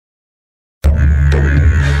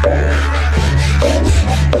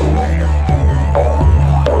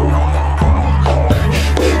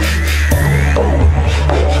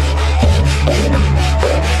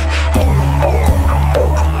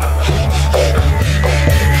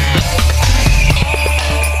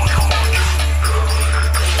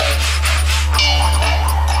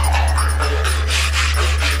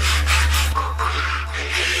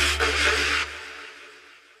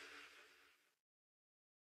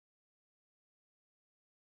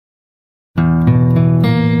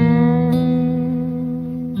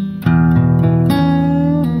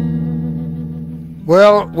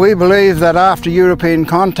Well, we believe that after European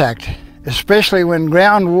contact, especially when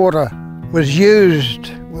groundwater was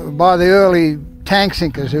used by the early tank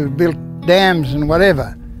sinkers who built dams and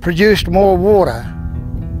whatever, produced more water.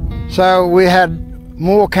 So we had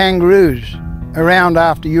more kangaroos around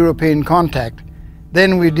after European contact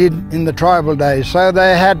than we did in the tribal days. So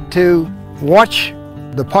they had to watch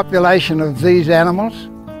the population of these animals.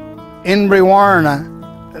 In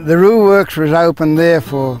Brewarrina, the Roo Works was open there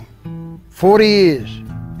for 40 years,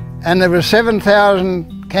 and there were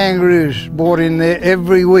 7,000 kangaroos brought in there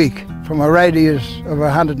every week from a radius of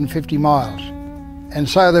 150 miles. And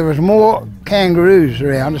so there was more kangaroos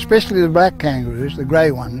around, especially the black kangaroos, the grey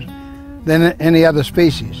ones, than any other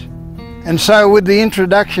species. And so with the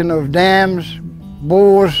introduction of dams,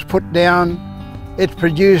 bores put down, it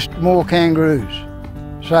produced more kangaroos.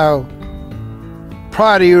 So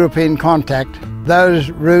prior to European contact, those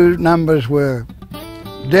Roo numbers were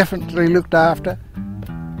definitely looked after,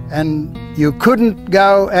 and you couldn't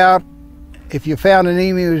go out if you found an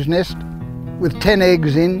emu's nest with 10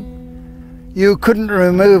 eggs in. You couldn't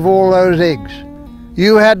remove all those eggs.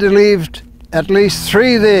 You had to leave at least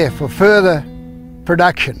 3 there for further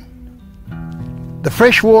production. The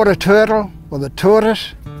freshwater turtle or the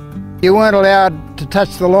tortoise, you weren't allowed to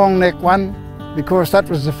touch the long neck one because that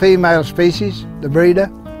was the female species, the breeder.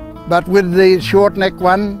 But with the short neck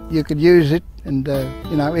one, you could use it and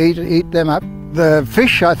eat them up. The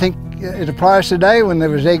fish, I think it applies today when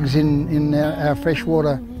there was eggs in our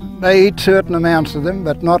freshwater. They eat certain amounts of them,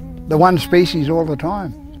 but not the one species all the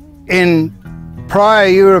time. In prior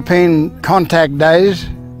European contact days,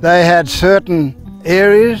 they had certain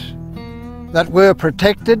areas that were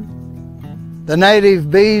protected. The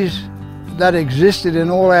native bees that existed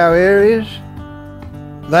in all our areas,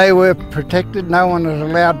 they were protected, no one was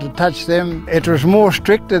allowed to touch them. It was more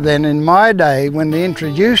stricter then in my day when the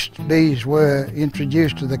introduced bees were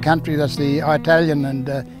introduced to the country. That's the Italian and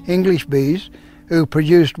English bees who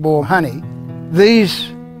produced more honey.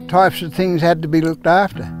 These types of things had to be looked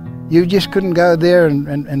after. You just couldn't go there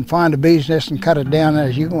and find a bee's nest and cut it down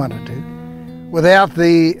as you wanted to without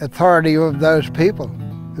the authority of those people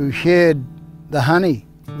who shared the honey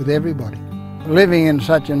with everybody. Living in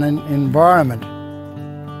such an environment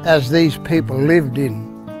as these people lived in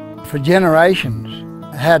for generations,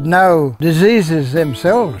 had no diseases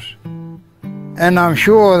themselves. And I'm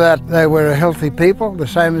sure that they were a healthy people, the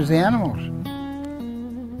same as the animals.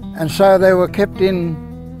 And so they were kept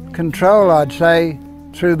in control, I'd say,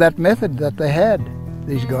 through that method that they had,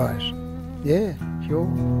 these guys. Yeah, sure.